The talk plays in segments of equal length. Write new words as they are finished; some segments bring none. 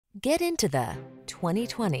Get into the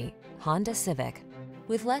 2020 Honda Civic.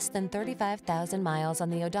 With less than 35,000 miles on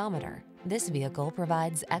the odometer, this vehicle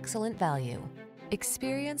provides excellent value.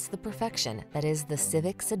 Experience the perfection that is the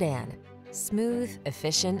Civic Sedan. Smooth,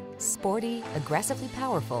 efficient, sporty, aggressively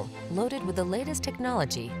powerful, loaded with the latest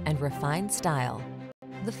technology and refined style.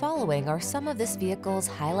 The following are some of this vehicle's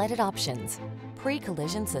highlighted options: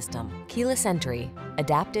 pre-collision system, keyless entry,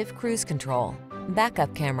 adaptive cruise control,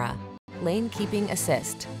 backup camera, lane keeping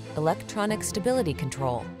assist, electronic stability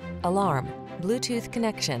control, alarm, Bluetooth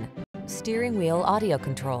connection, steering wheel audio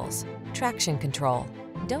controls, traction control.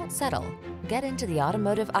 Don't settle. Get into the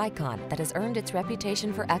automotive icon that has earned its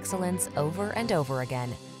reputation for excellence over and over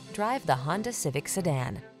again. Drive the Honda Civic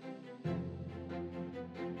Sedan.